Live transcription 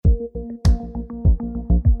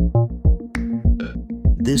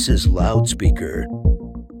This is Loudspeaker.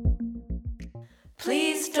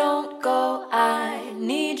 Please don't go, I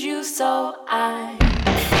need you so I...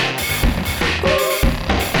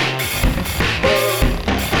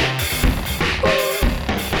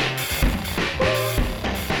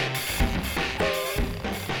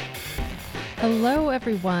 Hello,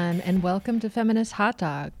 everyone, and welcome to Feminist Hot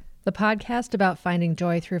Dog, the podcast about finding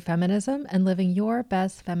joy through feminism and living your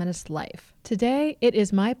best feminist life. Today, it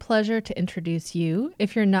is my pleasure to introduce you,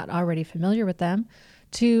 if you're not already familiar with them,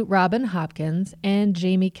 to Robin Hopkins and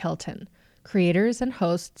Jaimie Kelton, creators and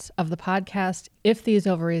hosts of the podcast If These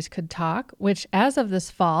Ovaries Could Talk, which as of this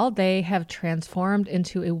fall, they have transformed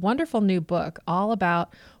into a wonderful new book all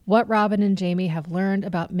about what Robin and Jaimie have learned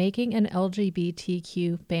about making an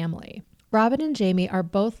LGBTQ family. Robin and Jaimie are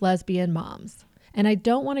both lesbian moms, and I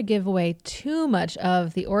don't want to give away too much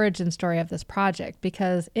of the origin story of this project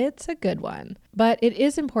because it's a good one. But it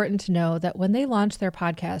is important to know that when they launched their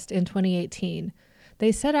podcast in 2018,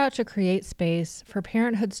 they set out to create space for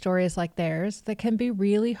parenthood stories like theirs that can be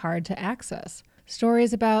really hard to access.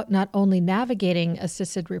 Stories about not only navigating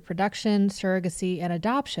assisted reproduction, surrogacy, and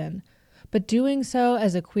adoption, but doing so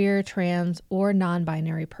as a queer, trans, or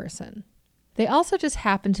non-binary person. They also just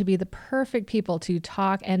happen to be the perfect people to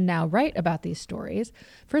talk and now write about these stories.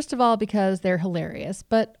 First of all, because they're hilarious,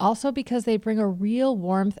 but also because they bring a real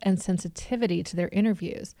warmth and sensitivity to their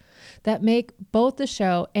interviews that make both the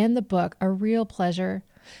show and the book a real pleasure,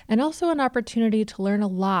 and also an opportunity to learn a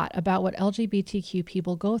lot about what LGBTQ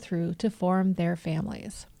people go through to form their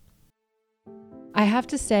families. I have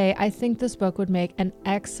to say, I think this book would make an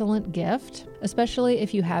excellent gift, especially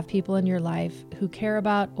if you have people in your life who care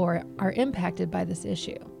about or are impacted by this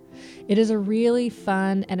issue. It is a really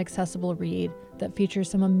fun and accessible read that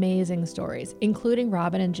features some amazing stories, including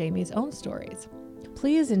Robin and Jaimie's own stories.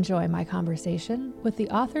 Please enjoy my conversation with the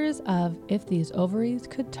authors of If These Ovaries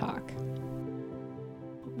Could Talk.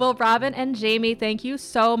 Well, Robin and Jaimie, thank you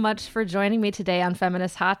so much for joining me today on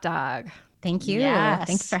Feminist Hot Dog. Thank you. Yes.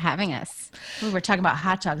 Thanks for having us. We were talking about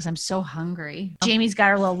hot dogs. I'm so hungry. Jaimie's got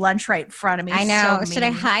her little lunch right in front of me. I know. So Should I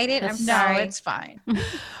hide it? I'm sorry. No, it's fine.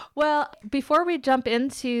 Well, before we jump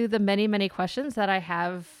into the many, many questions that I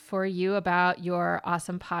have for you about your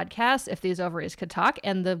awesome podcast, If These Ovaries Could Talk,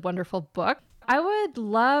 and the wonderful book, I would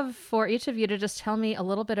love for each of you to just tell me a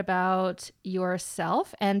little bit about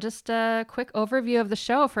yourself and just a quick overview of the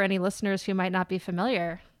show for any listeners who might not be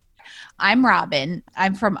familiar. I'm Robin.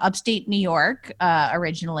 I'm from upstate New York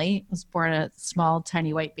originally. I was born a small,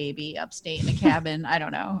 tiny white baby upstate in a cabin. I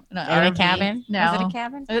don't know. In a cabin? No. Was it a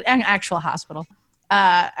cabin? An actual hospital.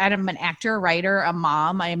 I'm an actor, writer, a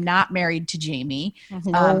mom. I am not married to Jaimie.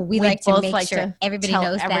 No, we like to both make sure everybody tell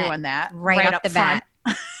knows everyone that right off the front.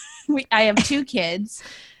 I have 2 kids,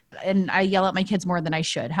 and I yell at my kids more than I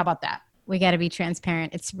should. How about that? We got to be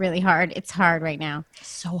transparent. It's really hard. It's hard right now.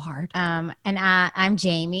 So hard. And I'm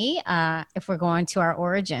Jaimie. If we're going to our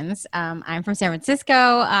origins, I'm from San Francisco.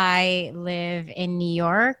 I live in New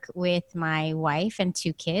York with my wife and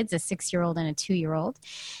 2 kids, a 6-year-old and a 2-year-old.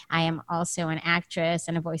 I am also an actress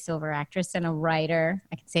and a voiceover actress and a writer.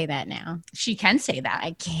 I can say that now. She can say that.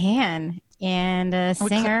 I can. And a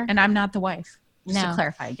singer. And I'm not the wife. Just No. to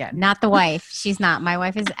clarify again. Not the wife. She's not. My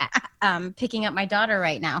wife is picking up my daughter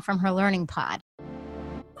right now from her learning pod.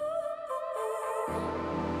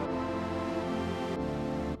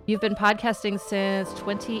 You've been podcasting since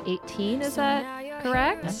 2018, is that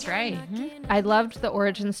correct? That's right. Mm-hmm. I loved the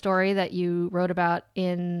origin story that you wrote about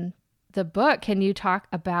in the book. Can you talk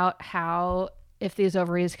about how If These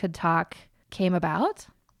Ovaries Could Talk came about?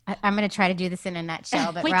 I'm going to try to do this in a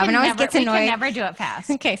nutshell, but We Robin can always never- gets We annoyed. can never do it fast.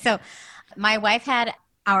 Okay, so my wife had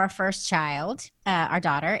our first child, our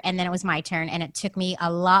daughter, and then it was my turn, and it took me a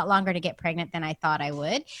lot longer to get pregnant than I thought I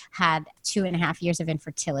would. Had 2.5 years of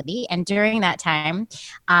infertility, and during that time,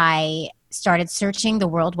 I started searching the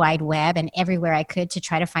World Wide Web and everywhere I could to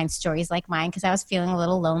try to find stories like mine because I was feeling a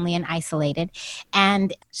little lonely and isolated.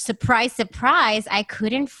 And surprise, surprise, I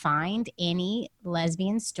couldn't find any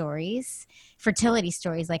lesbian stories, fertility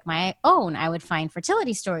stories like my own. I would find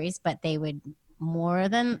fertility stories, but they would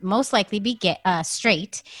most likely be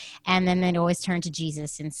straight, and then they'd always turn to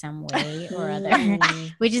Jesus in some way or other,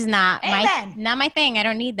 which is not my thing. I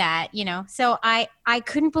don't need that, So I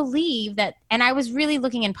couldn't believe that, and I was really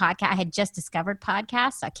looking in podcast. I had just discovered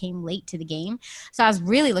podcasts. I came late to the game, so I was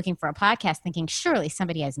really looking for a podcast, thinking surely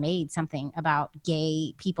somebody has made something about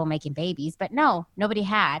gay people making babies, but no, nobody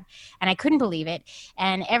had, and I couldn't believe it.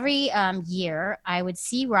 And every year, I would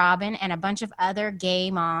see Robin and a bunch of other gay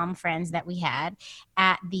mom friends that we had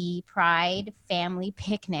at the Pride family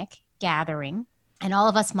picnic gathering. And all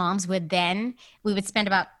of us moms we would spend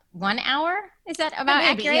about 1 hour. Is that about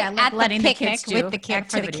Maybe, accurate? yeah, like At letting the the picnic kids do with the kid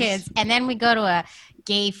for the activities. kids. And then we go to a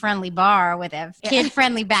gay-friendly bar with a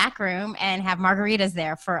kid-friendly back room and have margaritas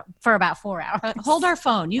there for about 4 hours. Hold our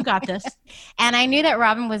phone. You got this. And I knew that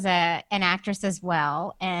Robin was an actress as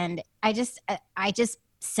well. And I just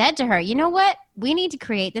said to her, you know what? We need to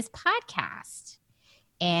create this podcast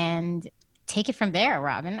and take it from there,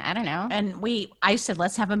 Robin. I don't know. And I said,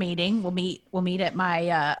 let's have a meeting. We'll meet at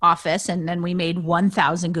my office. And then we made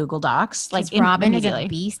 1,000 Google Docs. Like Robin is a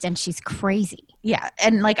beast and she's crazy. Yeah.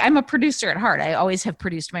 And like, I'm a producer at heart. I always have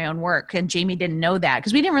produced my own work. And Jaimie didn't know that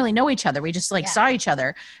because we didn't really know each other. We just saw each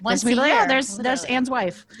other. Once we a year, there's Anne's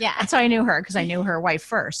wife. Yeah. That's how I knew her because I knew her wife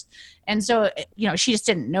first. And so, she just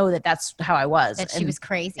didn't know that that's how I was. That she was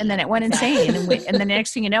crazy. And then it went insane. And then the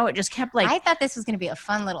next thing you know, it just kept like. I thought this was going to be a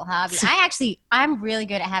fun little hobby. I'm really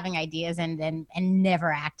good at having ideas and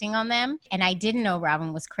never acting on them. And I didn't know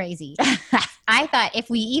Robin was crazy. I thought if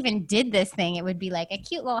we even did this thing, it would be like a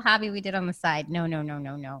cute little hobby we did on the side. No.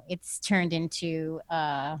 It's turned into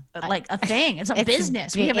like a thing. It's a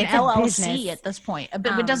business. We have an LLC at this point.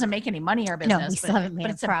 But it doesn't make any money, our business. No, we still haven't made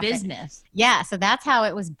but it's profit. a business. Yeah, so that's how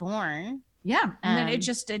it was born. Yeah. And then it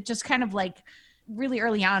just kind of like really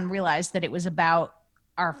early on realized that it was about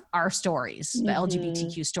our stories, the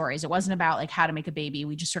LGBTQ stories. It wasn't about like how to make a baby.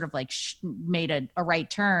 We just sort of like made a right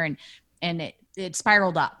turn, and it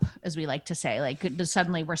spiraled up, as we like to say. Like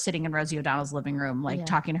suddenly we're sitting in Rosie O'Donnell's living room, like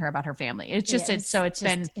talking to her about her family. It's just it's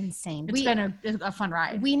been insane. It's been a fun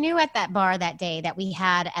ride. We knew at that bar that day that we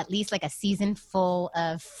had at least like a season full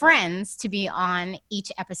of friends to be on each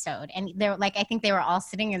episode, and they're like, I think they were all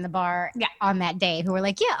sitting in the bar on that day who were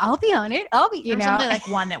like, yeah, I'll be on it. There was only like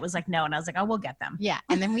one that was like no, and I was like, oh, we'll get them. Yeah,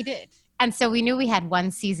 and then we did. And so we knew we had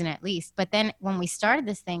one season at least. But then when we started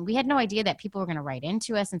this thing, we had no idea that people were going to write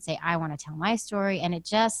into us and say, I want to tell my story. And it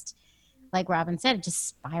just, like Robin said, it just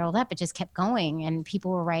spiraled up. It just kept going. And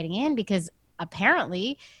people were writing in because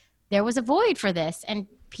apparently there was a void for this. And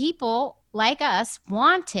people like us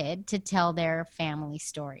wanted to tell their family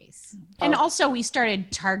stories. And also we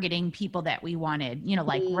started targeting people that we wanted,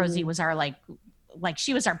 like Rosie was our like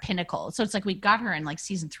she was our pinnacle. So it's like we got her in like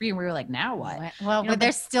season 3 and we were like, now what? Well, but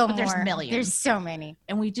there's still more. There's millions. There's so many.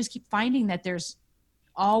 And we just keep finding that there's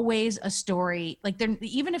always a story. Like there,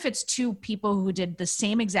 even if it's 2 people who did the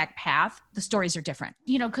same exact path, the stories are different,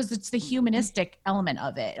 because it's the humanistic element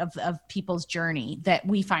of it, of people's journey that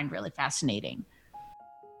we find really fascinating.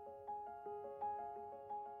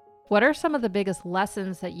 What are some of the biggest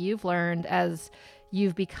lessons that you've learned as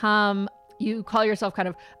you've become, you call yourself kind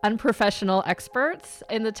of unprofessional experts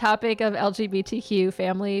in the topic of LGBTQ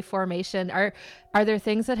family formation? Are there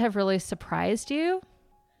things that have really surprised you?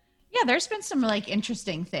 Yeah, there's been some like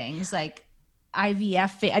interesting things like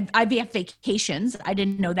IVF vacations. I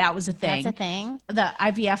didn't know that was a thing. That's a thing. The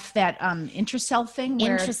IVF, that intracell thing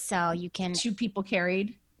where Intracell, you can 2 people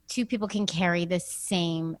can carry the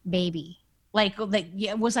same baby. Like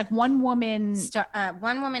it was like one woman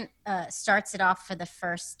starts it off for the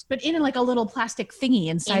first, but in like a little plastic thingy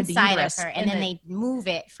inside the uterus of her, and then they move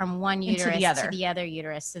it from one uterus to the other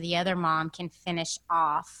uterus, so the other mom can finish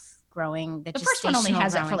off growing the first one only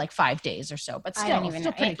has it for like 5 days or so, but still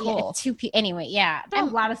pretty cool. Anyway, yeah, a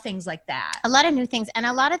lot of things like that, a lot of new things, and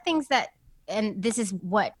a lot of things that, and this is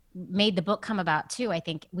what made the book come about too. I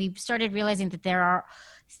think we started realizing that there are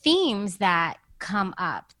themes that come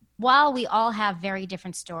up. While we all have very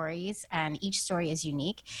different stories and each story is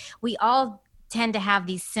unique, we all tend to have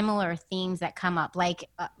these similar themes that come up. Like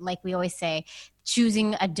we always say,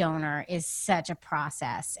 choosing a donor is such a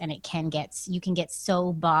process, and you can get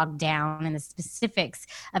so bogged down in the specifics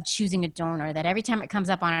of choosing a donor that every time it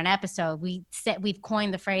comes up on an episode, we've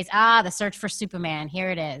coined the phrase, the search for Superman.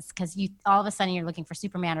 Here it is. Because all of a sudden you're looking for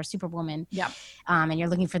Superman or Superwoman. Yeah. And you're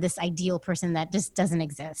looking for this ideal person that just doesn't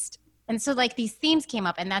exist. And so like these themes came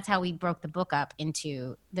up, and that's how we broke the book up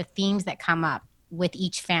into the themes that come up with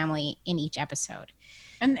each family in each episode.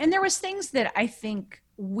 And there was things that I think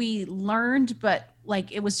we learned, but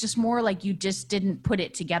like, it was just more like you just didn't put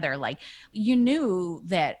it together. Like you knew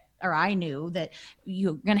that, or I knew that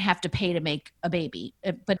you're going to have to pay to make a baby,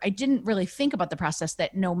 but I didn't really think about the process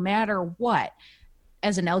that no matter what,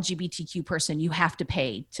 as an LGBTQ person, you have to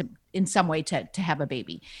pay in some way to have a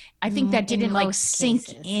baby. I think that didn't like sink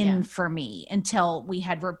in for me until we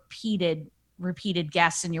had repeated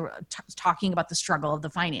guests and you were talking about the struggle of the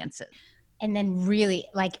finances. And then really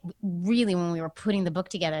when we were putting the book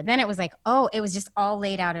together, then it was like, it was just all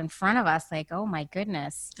laid out in front of us. Like, oh my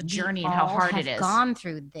goodness, the journey and how hard it is. Gone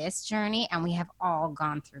through this journey, and we have all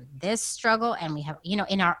gone through this struggle, and we have,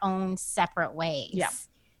 in our own separate ways. Yeah.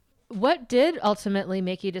 What did ultimately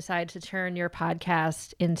make you decide to turn your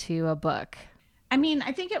podcast into a book? I mean,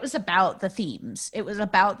 I think it was about the themes. It was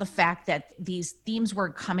about the fact that these themes were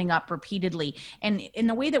coming up repeatedly. And in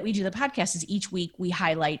the way that we do the podcast is each week we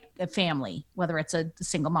highlight a family, whether it's a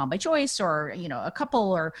single mom by choice or, you know, a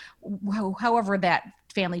couple or however that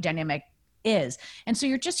family dynamic is. And so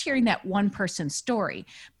you're just hearing that one person's story.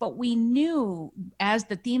 But we knew as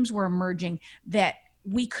the themes were emerging that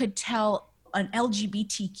we could tell an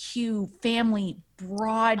LGBTQ family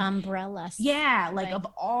broad umbrella. Yeah, like of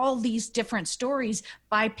all these different stories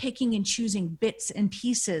by picking and choosing bits and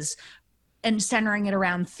pieces and centering it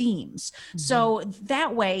around themes. So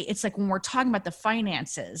that way it's like when we're talking about the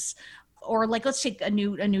finances, or like let's take a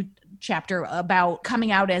new chapter about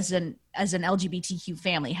coming out as an LGBTQ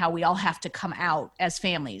family, how we all have to come out as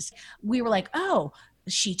families. We were like, oh,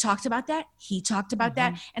 she talked about that. He talked about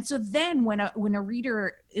that. And so then when a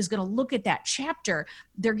reader is going to look at that chapter,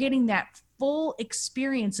 they're getting that full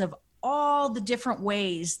experience of all the different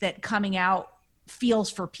ways that coming out feels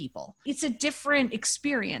for people. It's a different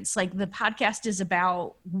experience. Like the podcast is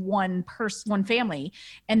about one person, one family,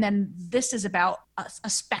 and then this is about a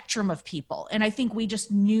spectrum of people. And I think we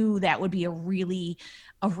just knew that would be a really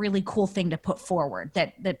cool thing to put forward,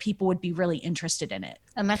 that people would be really interested in it.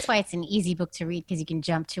 And that's why it's an easy book to read, because you can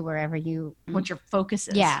jump to wherever what your focus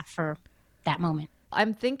is. Yeah, for that moment.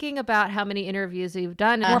 I'm thinking about how many interviews we've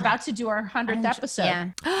done. We're about to do our 100th episode.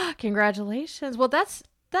 Yeah. Congratulations. Well, that's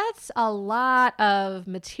a lot of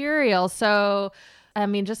material. So, I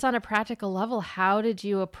mean, just on a practical level, how did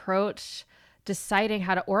you approach deciding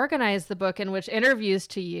how to organize the book and which interviews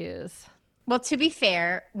to use? Well, to be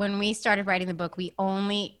fair, when we started writing the book, we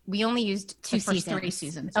only used two seasons. 3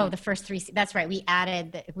 seasons. Oh, the first 3. That's right. We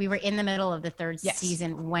added. We were in the middle of the third Yes.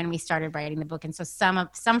 season when we started writing the book, and so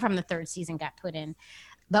some from the third season got put in.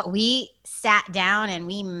 But we sat down and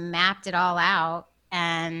we mapped it all out,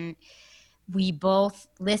 and we both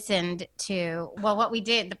listened to, well, what we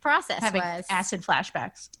did, the process Having was acid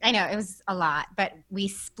flashbacks. I know it was a lot, but we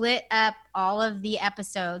split up all of the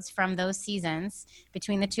episodes from those seasons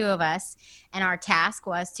between the two of us. And our task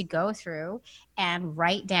was to go through and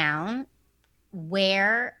write down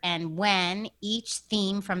where and when each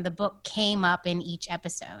theme from the book came up in each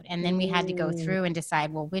episode. And then we had to go through and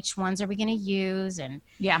decide, well, which ones are we going to use? And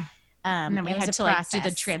yeah. And then we had to like do the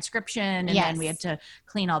transcription, and then we had to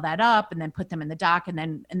clean all that up and then put them in the doc, and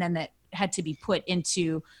then that had to be put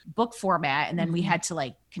into book format, and then we had to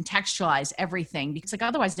like contextualize everything, because like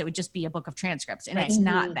otherwise it would just be a book of transcripts, and it's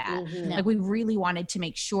not that. No. Like we really wanted to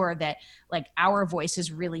make sure that like our voice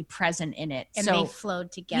is really present in it, and so they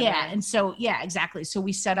flowed together. Yeah, and so exactly. So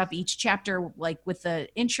we set up each chapter like with the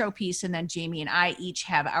intro piece, and then Jaimie and I each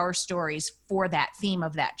have our stories for that theme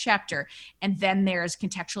of that chapter, and then there's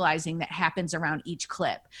contextualizing that happens around each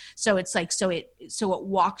clip. So it's like so it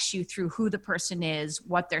walks you through who the person is,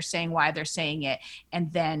 what they're saying, why they're saying it,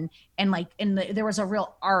 and then there was a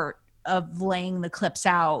real art of laying the clips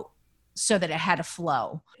out so that it had a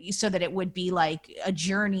flow, so that it would be like a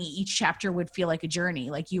journey. Each chapter would feel like a journey.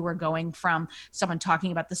 Like you were going from someone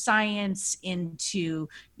talking about the science into,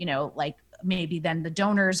 you know, like maybe then the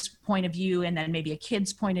donor's point of view, and then maybe a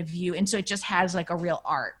kid's point of view. And so it just has like a real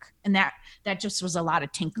arc. And that just was a lot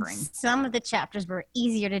of tinkering. Some of the chapters were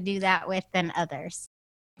easier to do that with than others.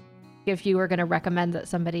 If you were going to recommend that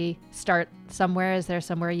somebody start somewhere, is there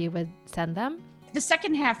somewhere you would send them? The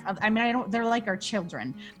second half of, they're like our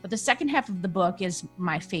children, but the second half of the book is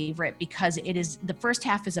my favorite, because the first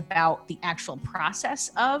half is about the actual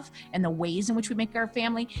process of and the ways in which we make our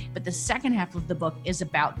family. But the second half of the book is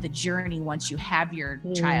about the journey once you have your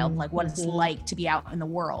child, like what it's like to be out in the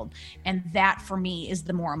world. And that for me is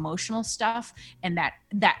the more emotional stuff. And that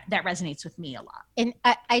resonates with me a lot. And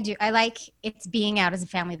I do. I like it's being out as a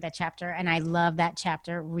family, that chapter. And I love that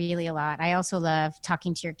chapter really a lot. I also love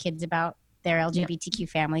talking to your kids about their LGBTQ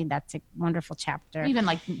family. That's a wonderful chapter. Even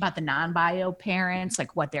like about the non-bio parents,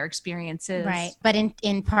 like what their experience is. Right. But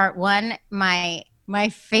in part 1, my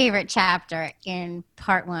favorite chapter in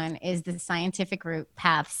part 1 is the scientific route,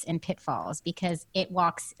 paths and pitfalls, because it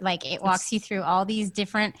walks you through all these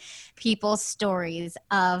different people's stories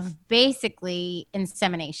of basically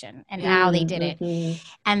insemination and how they did it.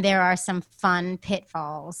 And there are some fun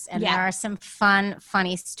pitfalls, and there are some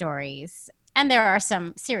funny stories. And there are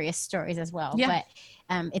some serious stories as well. Yeah.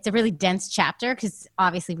 But it's a really dense chapter, because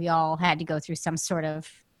obviously we all had to go through some sort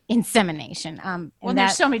of insemination.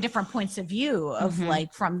 There's so many different points of view of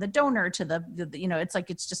like from the donor to the it's like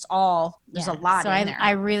it's just all, there's a lot in there.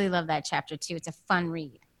 I really love that chapter too. It's a fun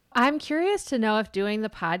read. I'm curious to know if doing the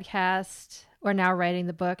podcast or now writing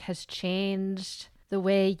the book has changed the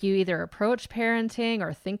way you either approach parenting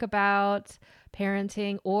or think about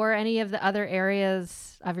parenting or any of the other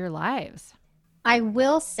areas of your lives? I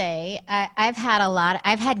will say I've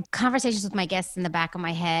had conversations with my guests in the back of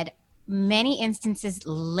my head, many instances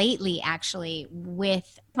lately actually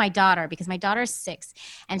with my daughter, because my daughter's 6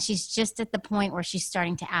 and she's just at the point where she's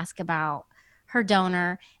starting to ask about her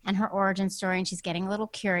donor and her origin story, and she's getting a little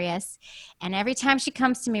curious. And every time she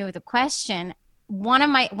comes to me with a question, one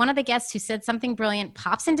of the guests who said something brilliant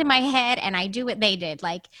pops into my head, and I do what they did.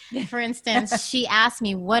 Like, for instance, she asked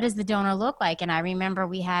me, what does the donor look like? And I remember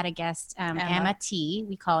we had a guest, Emma T,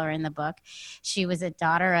 we call her in the book. She was a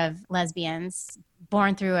daughter of lesbians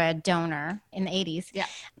born through a donor in the 80s. Yeah.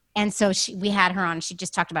 And so we had her on. She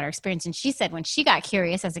just talked about her experience. And she said when she got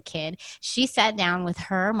curious as a kid, she sat down with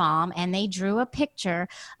her mom and they drew a picture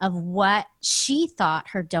of what she thought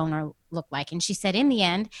her donor looked like. And she said, in the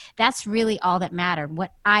end, that's really all that mattered,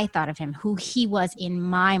 what I thought of him, who he was in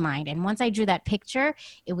my mind. And once I drew that picture,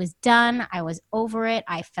 it was done. I was over it.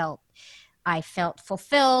 I felt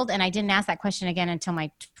fulfilled, and I didn't ask that question again until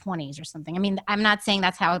my 20s or something. I mean, I'm not saying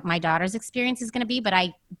that's how my daughter's experience is going to be, but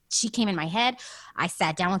she came in my head. I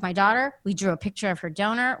sat down with my daughter. We drew a picture of her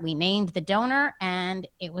donor. We named the donor, and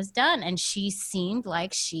it was done. And she seemed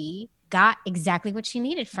like she got exactly what she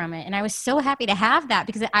needed from it. And I was so happy to have that,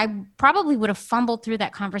 because I probably would have fumbled through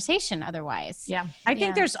that conversation otherwise. Yeah. I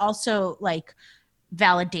think there's also like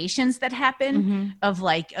validations that happen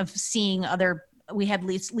of seeing other. We had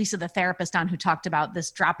Lisa, the therapist, on who talked about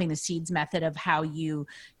this dropping the seeds method of how you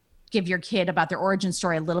give your kid about their origin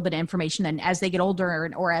story a little bit of information. And as they get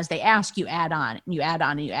older or as they ask, you add on and you add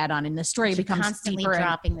on and you add on, and the story becomes constantly deeper.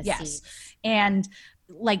 Dropping the seeds. And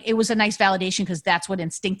like, it was a nice validation because that's what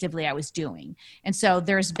instinctively I was doing. And so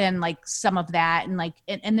there's been like some of that. And like,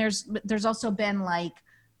 and there's also been like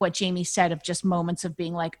what Jaimie said of just moments of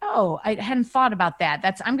being like, oh, I hadn't thought about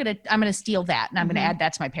that. I'm going to steal that. And I'm going to add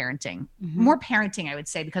that to my parenting. More parenting, I would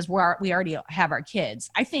say, because we already have our kids.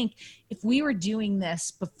 I think if we were doing this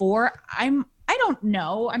before, I don't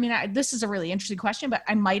know. I mean, this is a really interesting question, but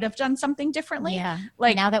I might have done something differently. Yeah.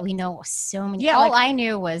 Like, now that we know so many, yeah, all I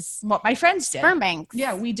knew was what my friends did. Sperm banks.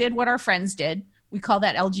 Yeah. We did what our friends did. We call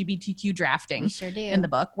that LGBTQ drafting. We sure do. In the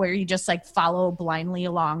book, where you just like follow blindly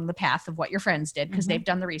along the path of what your friends did because they've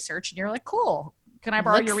done the research, and you're like, cool. Can I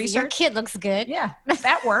borrow your research? Your kid looks good. Yeah,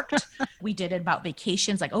 that worked. We did it about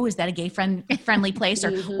vacations. Like, oh, is that a gay friendly place?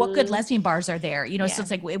 Or what good lesbian bars are there? You know, so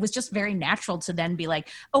it's like, it was just very natural to then be like,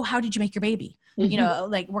 oh, how did you make your baby? You know,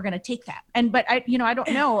 like, we're going to take that. But I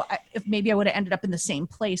don't know if maybe I would have ended up in the same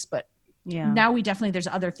place, but now there's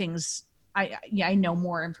other things I know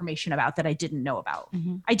more information about that I didn't know about.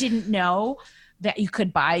 I didn't know that you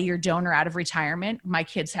could buy your donor out of retirement. My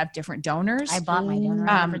kids have different donors. I bought my donor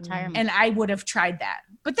out of retirement. And I would have tried that,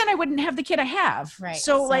 but then I wouldn't have the kid I have. Right.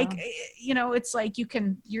 So like, it's like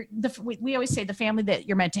we always say the family that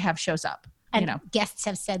you're meant to have shows up. And guests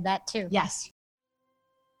have said that too. Yes.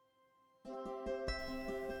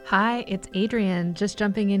 Hi, it's Adrienne, just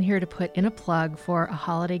jumping in here to put in a plug for a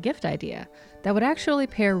holiday gift idea that would actually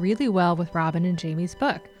pair really well with Robin and Jaimie's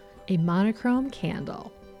book, a monochrome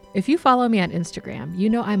candle. If you follow me on Instagram, you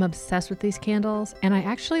know I'm obsessed with these candles, and I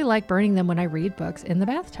actually like burning them when I read books in the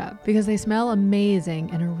bathtub because they smell amazing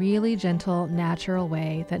in a really gentle, natural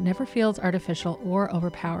way that never feels artificial or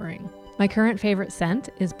overpowering. My current favorite scent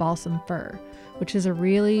is balsam fir, which is a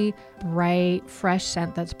really bright, fresh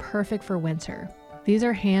scent that's perfect for winter. These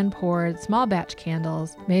are hand-poured, small batch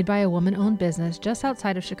candles made by a woman-owned business just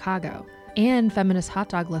outside of Chicago. And Feminist Hot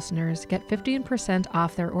Dog listeners get 15%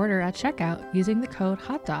 off their order at checkout using the code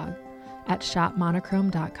HOTDOG at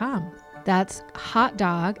shopmonochrome.com. That's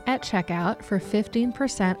HOTDOG at checkout for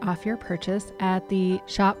 15% off your purchase at the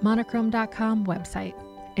shopmonochrome.com website.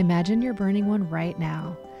 Imagine you're burning one right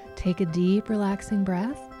now. Take a deep, relaxing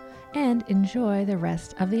breath and enjoy the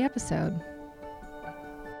rest of the episode.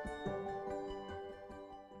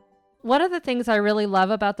 One of the things I really love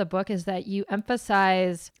about the book is that you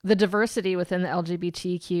emphasize the diversity within the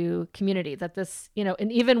LGBTQ community, that this,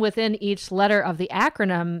 and even within each letter of the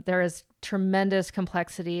acronym, there is tremendous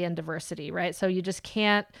complexity and diversity, right? So you just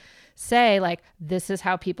can't say like, this is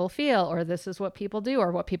how people feel, or this is what people do,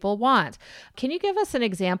 or what people want. Can you give us an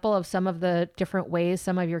example of some of the different ways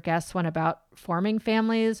some of your guests went about forming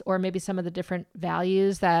families, or maybe some of the different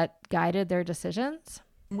values that guided their decisions?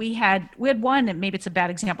 We had one, and maybe it's a bad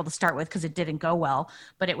example to start with because it didn't go well,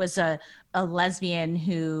 but it was a lesbian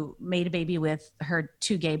who made a baby with her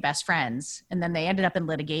 2 gay best friends. And then they ended up in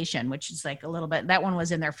litigation, which is like a little bit, that one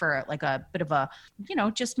was in there for like a bit of a,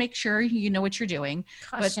 just make sure you know what you're doing.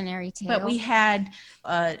 Cautionary tale. But we had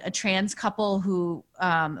a trans couple who,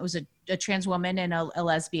 it was a trans woman and a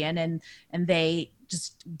lesbian, and they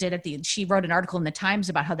just did it. She wrote an article in the Times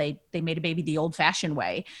about how they made a baby the old fashioned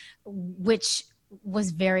way, which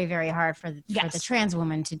was very, very hard for the trans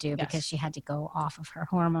woman to do because she had to go off of her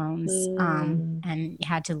hormones and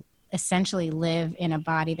had to essentially live in a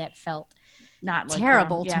body that felt not like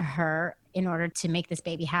terrible to her in order to make this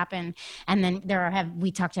baby happen. And then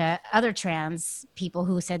we talked to other trans people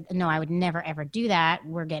who said, no, I would never, ever do that.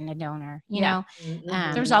 We're getting a donor, you know?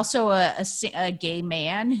 There's also a gay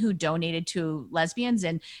man who donated to lesbians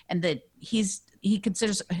and that he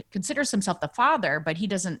considers himself the father, but he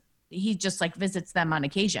just like visits them on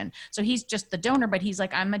occasion. So he's just the donor, but he's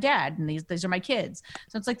like, I'm a dad and these are my kids.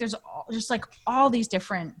 So it's like, there's just like all these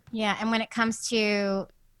different. Yeah. And when it comes to,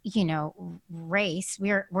 race,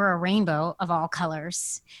 we're a rainbow of all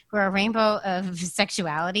colors. We're a rainbow of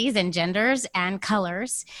sexualities and genders and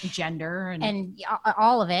colors, gender and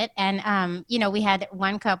all of it. And, we had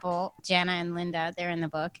one couple, Jana and Linda, they're in the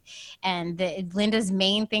book. And Linda's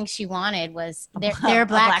main thing she wanted was they're a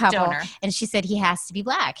black couple. Donor. And she said, he has to be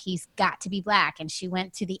black. He's got to be black. And she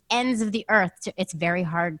went to the ends of the earth. It's very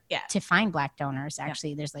hard to find black donors.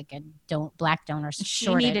 Actually, there's like black donors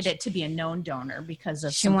shortage. She needed it to be a known donor because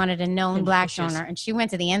of she wanted a known black donor, and she went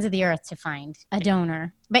to the ends of the earth to find a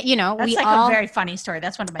donor. But that's a very funny story.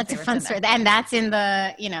 That's one of my favorites. It's a fun story, and that's in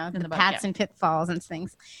the the paths and pitfalls and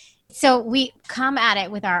things. So we come at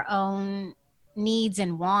it with our own needs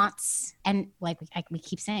and wants, and like we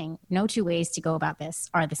keep saying, no 2 ways to go about this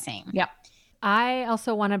are the same. Yep. I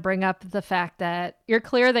also want to bring up the fact that you're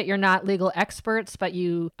clear that you're not legal experts, but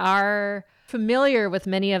you are familiar with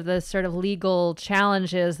many of the sort of legal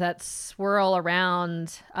challenges that swirl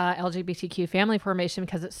around LGBTQ family formation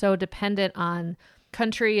because it's so dependent on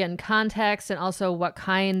country and context and also what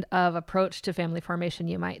kind of approach to family formation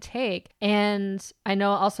you might take. And I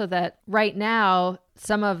know also that right now,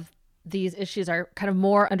 some of these issues are kind of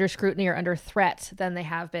more under scrutiny or under threat than they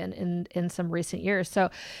have been in some recent years. So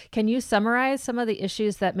can you summarize some of the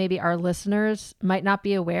issues that maybe our listeners might not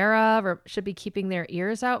be aware of or should be keeping their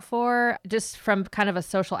ears out for, just from kind of a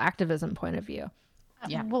social activism point of view?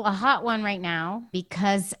 Yeah. Well, a hot one right now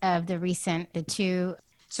because of the 2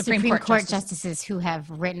 Supreme Court justices who have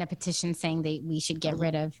written a petition saying that we should get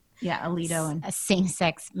rid of Alito and a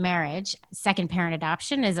same-sex marriage. Second parent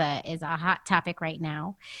adoption is a hot topic right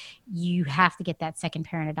now. You have to get that second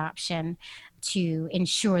parent adoption to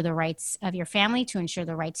ensure the rights of your family, to ensure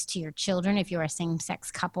the rights to your children if you're a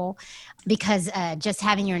same-sex couple, because just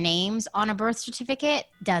having your names on a birth certificate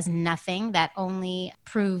does nothing. That only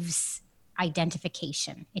proves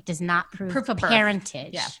identification. It does not prove proof of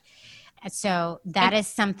parentage. Birth. Yeah. So that is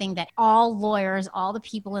something that all lawyers, all the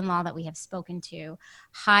people in law that we have spoken to,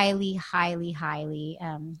 highly, highly, highly,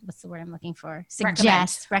 what's the word I'm looking for?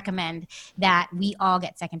 Recommend that we all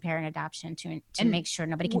get second parent adoption to make sure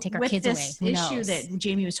nobody can take our kids away. With this issue that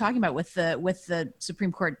Jaimie was talking about with the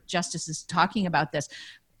Supreme Court justices talking about this,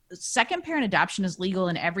 second parent adoption is legal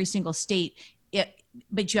in every single state.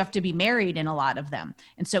 But you have to be married in a lot of them.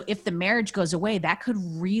 And so if the marriage goes away, that could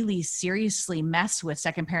really seriously mess with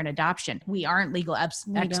second parent adoption. We aren't legal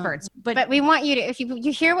experts. But we want you to, if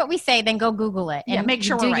you hear what we say, then go Google it and make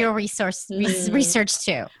sure do your research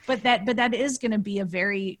too. But that is going to be a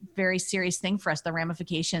very, very serious thing for us, the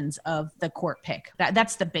ramifications of the court pick.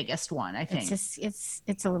 That's the biggest one, I think. It's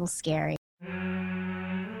a little scary.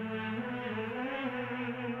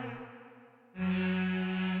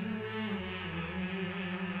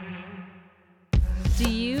 Do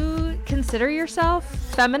you consider yourself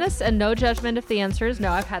feminist? And no judgment if the answer is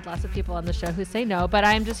no. I've had lots of people on the show who say no, but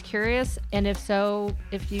I'm just curious. And if so,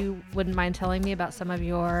 if you wouldn't mind telling me about some of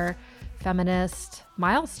your feminist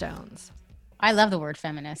milestones. I love the word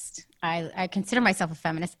feminist. I consider myself a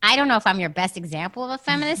feminist. I don't know if I'm your best example of a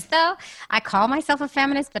feminist, though. I call myself a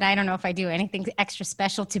feminist, but I don't know if I do anything extra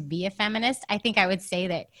special to be a feminist. I think I would say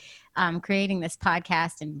that creating this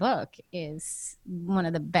podcast and book is one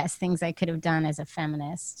of the best things I could have done as a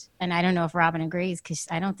feminist. And I don't know if Robin agrees because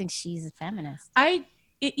I don't think she's a feminist.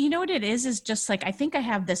 You know what it is just like, I think I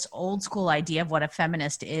have this old school idea of what a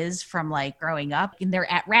feminist is from like growing up, and they're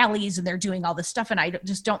at rallies and they're doing all this stuff. And I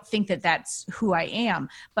just don't think that that's who I am.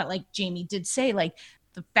 But like Jaimie did say, like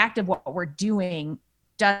the fact of what we're doing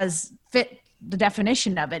does fit the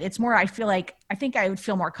definition of it. It's more, I feel like I think I would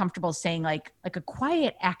feel more comfortable saying like a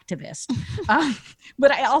quiet activist.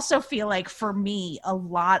 But I also feel like for me, a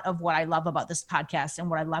lot of what I love about this podcast and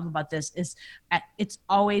what I love about this is it's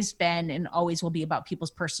always been and always will be about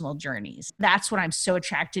people's personal journeys. That's what I'm so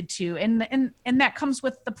attracted to. And that comes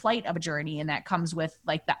with the plight of a journey, and that comes with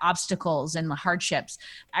like the obstacles and the hardships.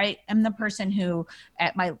 I am the person who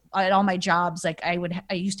at all my jobs, like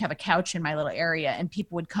I used to have a couch in my little area, and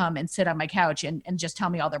people would come and sit on my couch and just tell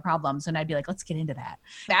me all their problems. And I'd be like, let's get into that.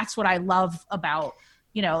 That's what I love about,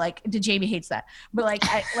 like Jaimie hates that, but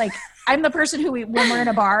I'm the person who when we're in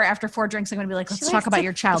a bar after 4 drinks, I'm going to be like, let's talk about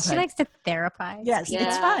your childhood. She likes to therapize. Yes. Yeah.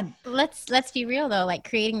 It's fun. Let's be real though. Like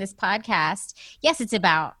creating this podcast, yes, it's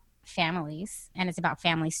about families and it's about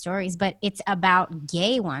family stories, but it's about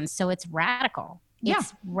gay ones. So it's radical.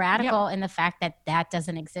 It's radical in the fact that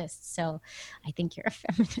doesn't exist. So I think you're a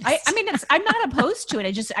feminist. I mean, I'm not opposed to it.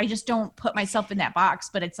 I just don't put myself in that box,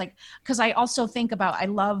 but it's like, cause I also think about, I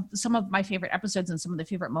love some of my favorite episodes and some of the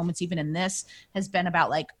favorite moments, even in this, has been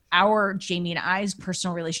about like our Jaimie and I's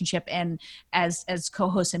personal relationship and as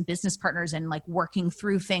co-hosts and business partners and like working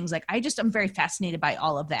through things. Like I'm very fascinated by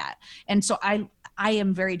all of that. And so I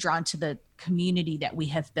am very drawn to the community that we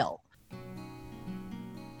have built.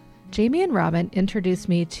 Jaimie and Robin introduced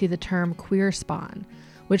me to the term queer spawn,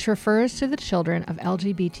 which refers to the children of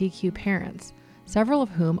LGBTQ parents, several of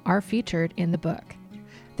whom are featured in the book.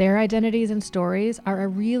 Their identities and stories are a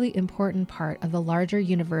really important part of the larger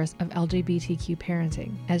universe of LGBTQ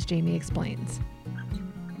parenting, as Jaimie explains.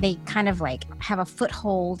 They kind of like have a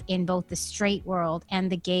foothold in both the straight world and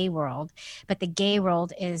the gay world, but the gay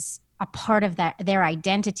world is a part of their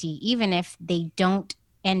identity, even if they don't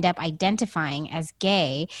end up identifying as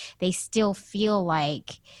gay, they still feel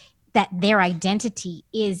like that their identity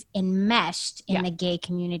is enmeshed in the gay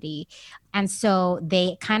community. And so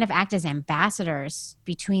they kind of act as ambassadors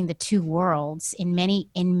between the two worlds in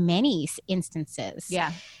many instances.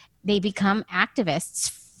 Yeah. They become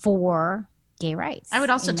activists for gay rights. I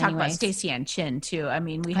would also talk about Stacey Ann Chin too. I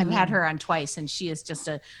mean, we have had her on twice, and she is just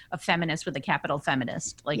a feminist with a capital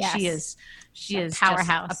feminist. Like she is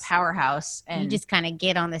powerhouse. Just a powerhouse. And you just kind of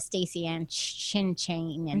get on the Stacey Ann Chin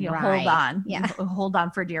chain and hold on. Yeah. Hold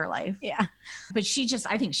on for dear life. Yeah. But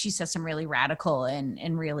I think she says some really radical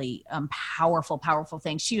and really powerful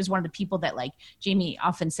things. She was one of the people that like Jaimie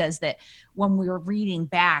often says that when we were reading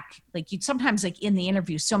back, like you'd sometimes like in the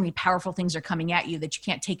interview, so many powerful things are coming at you that you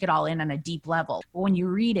can't take it all in on a deep level. But when you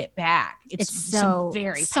read it back, it's so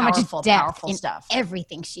very powerful, much depth powerful in stuff.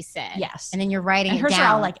 Everything she said. Yes. And then you're writing and it hers down.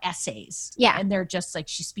 are all like essays. Yeah. And they're just like,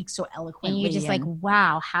 she speaks so eloquently. And you're just like,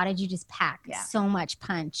 wow, how did you just pack so much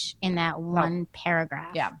punch in that one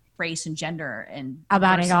paragraph? Yeah. Race and gender and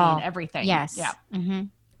about it all and everything. Yes. Yeah. Mm-hmm.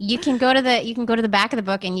 You can go to the back of the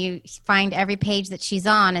book and you find every page that she's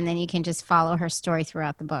on, and then you can just follow her story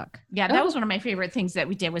throughout the book. Yeah, that was one of my favorite things that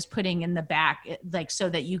we did, was putting in the back, like so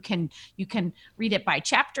that you can read it by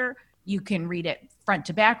chapter, you can read it front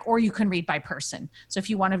to back, or you can read by person. So if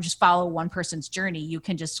you want to just follow one person's journey, you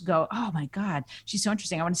can just go, oh my God, she's so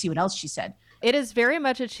interesting. I want to see what else she said. It is very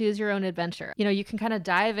much a choose your own adventure. You can kind of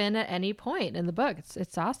dive in at any point in the book.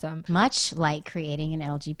 It's awesome. Much like creating an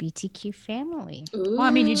LGBTQ family. Ooh. Well,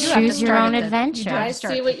 I mean, you do choose your own adventure. I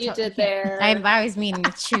see what you did there. I always mean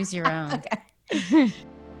to choose your own.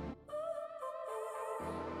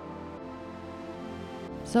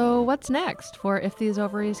 So what's next for If These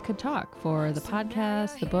Ovaries Could Talk, for the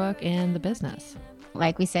podcast, the book, and the business?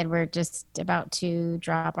 Like we said, we're just about to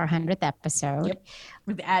drop our 100th episode. Yep.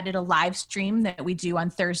 We've added a live stream that we do on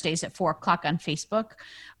Thursdays at 4:00 on Facebook.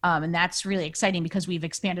 And that's really exciting because we've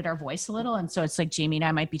expanded our voice a little. And so it's like Jaimie and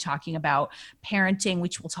I might be talking about parenting,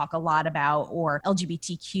 which we'll talk a lot about, or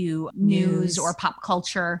LGBTQ news or pop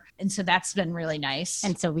culture. And so that's been really nice.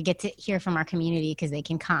 And so we get to hear from our community because they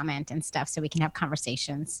can comment and stuff, so we can have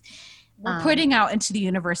conversations. We're putting out into the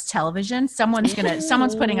universe television. Someone's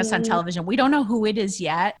putting us on television. We don't know who it is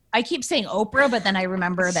yet. I keep saying Oprah, but then I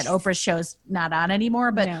remember that Oprah's show's not on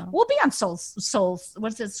anymore. But we'll be on Soul.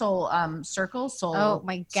 What's it? Soul Circle. Soul. Oh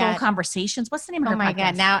my God. Soul Conversations. What's the name of her podcast? Oh my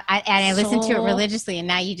God! Now I listened to it religiously, and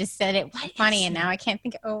now you just said it funny, and now I can't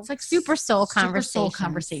think. It's like Super Soul Conversations.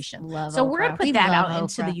 Conversation. So we're gonna put that out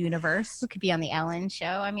into the universe. Who could be on the Ellen show?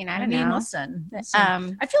 I mean, I don't know. Listen.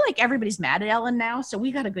 I feel like everybody's mad at Ellen now, so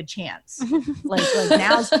we got a good chance. like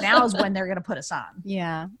now's when they're gonna put us on.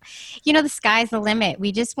 Yeah, the sky's the limit.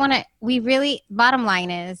 Bottom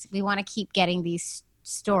line is we want to keep getting these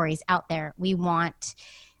stories out there. We want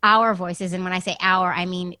our voices, and when I say our, I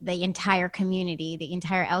mean the entire community, the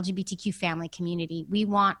entire LGBTQ family community. We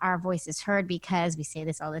want our voices heard because we say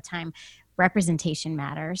this all the time: representation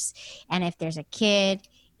matters. And if there's a kid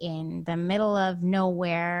in the middle of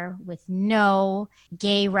nowhere with no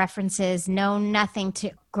gay references, no nothing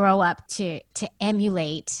to grow up to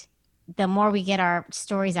emulate. The more we get our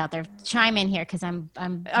stories out there, chime in here because I'm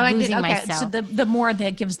losing myself. So the more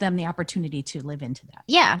that gives them the opportunity to live into that.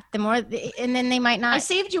 Yeah, the more, and then they might not. I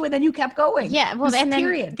saved you, and then you kept going. Yeah, well, and then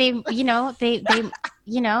period. they,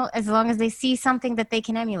 as long as they see something that they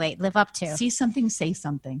can emulate, live up to. See something, say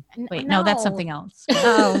something. Wait, no, that's something else.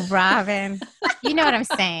 Oh, Robin, you know what I'm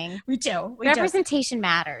saying. We do. Representation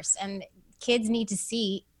matters, and kids need to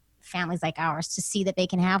see families like ours to see that they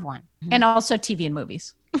can have one. And also TV and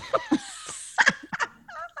movies.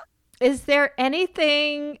 Is there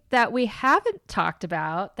anything that we haven't talked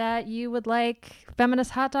about that you would like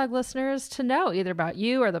Feminist Hot Dog listeners to know, either about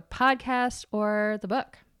you or the podcast or the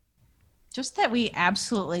book? Just that we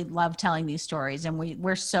absolutely love telling these stories, and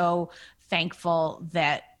we're so thankful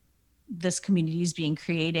that this community is being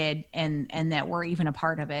created and that we're even a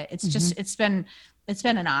part of it. It's just it's been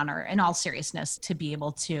an honor, in all seriousness, to be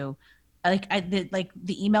able to the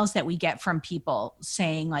emails that we get from people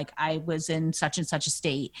saying like, I was in such and such a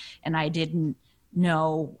state and I didn't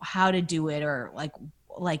know how to do it, or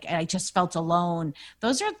like I just felt alone.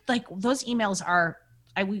 Those emails are,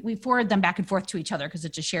 we forward them back and forth to each other because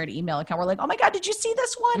it's a shared email account. We're like, oh my God, did you see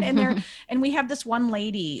this one? And we have this one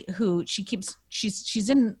lady who she's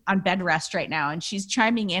on bed rest right now, and she's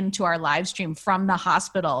chiming into our live stream from the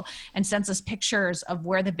hospital and sends us pictures of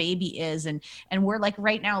where the baby is. And we're like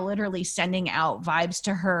right now literally sending out vibes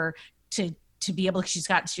to her to be able, she's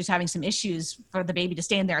having some issues, for the baby to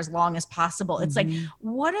stay in there as long as possible. It's like,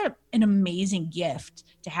 what an amazing gift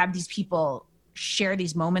to have these people share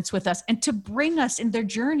these moments with us and to bring us in their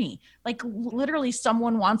journey. Like literally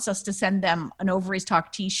someone wants us to send them an Ovaries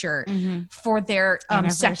Talk t-shirt for their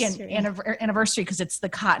second anniversary, because it's the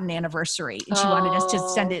cotton anniversary, and she wanted us to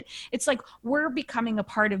send it. It's like, we're becoming a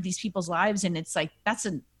part of these people's lives, and it's like, that's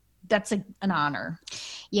an honor.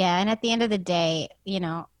 Yeah. And at the end of the day,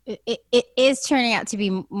 it is turning out to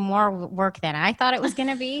be more work than I thought it was going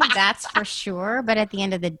to be. That's for sure. But at the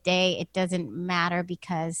end of the day, it doesn't matter,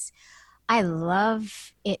 because I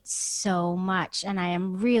love it so much, and I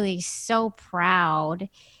am really so proud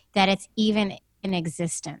that it's even in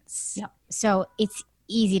existence. Yep. So it's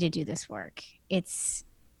easy to do this work. It's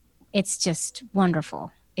just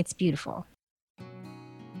wonderful. It's beautiful.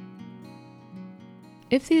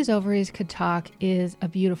 If These Ovaries Could Talk is a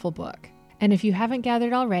beautiful book, and if you haven't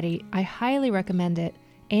gathered already, I highly recommend it,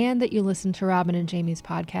 and that you listen to Robin and Jaimie's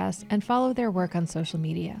podcast and follow their work on social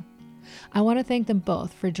media. I want to thank them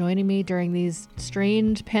both for joining me during these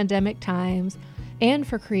strange pandemic times, and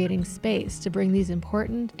for creating space to bring these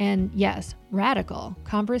important and, yes, radical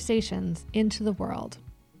conversations into the world.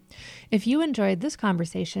 If you enjoyed this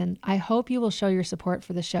conversation, I hope you will show your support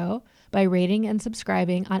for the show by rating and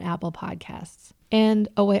subscribing on Apple Podcasts. And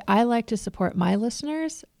a way I like to support my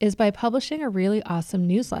listeners is by publishing a really awesome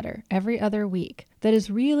newsletter every other week that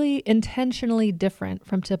is really intentionally different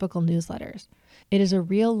from typical newsletters. It is a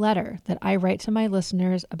real letter that I write to my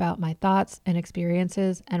listeners about my thoughts and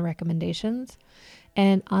experiences and recommendations.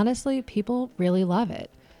 And honestly, people really love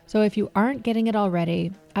it. So if you aren't getting it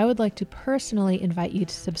already, I would like to personally invite you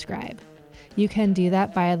to subscribe. You can do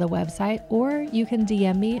that via the website, or you can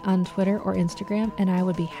DM me on Twitter or Instagram, and I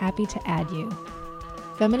would be happy to add you.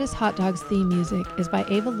 Feminist Hot Dog's theme music is by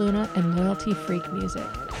Ava Luna and Loyalty Freak Music.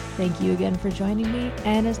 Thank you again for joining me,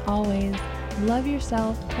 and as always, love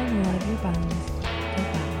yourself and love your buns.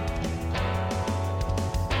 Goodbye.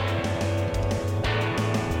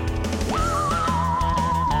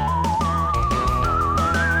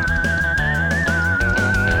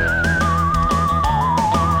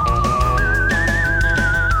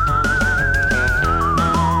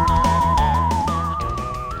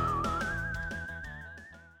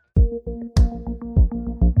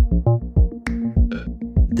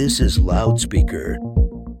 This is Loudspeaker.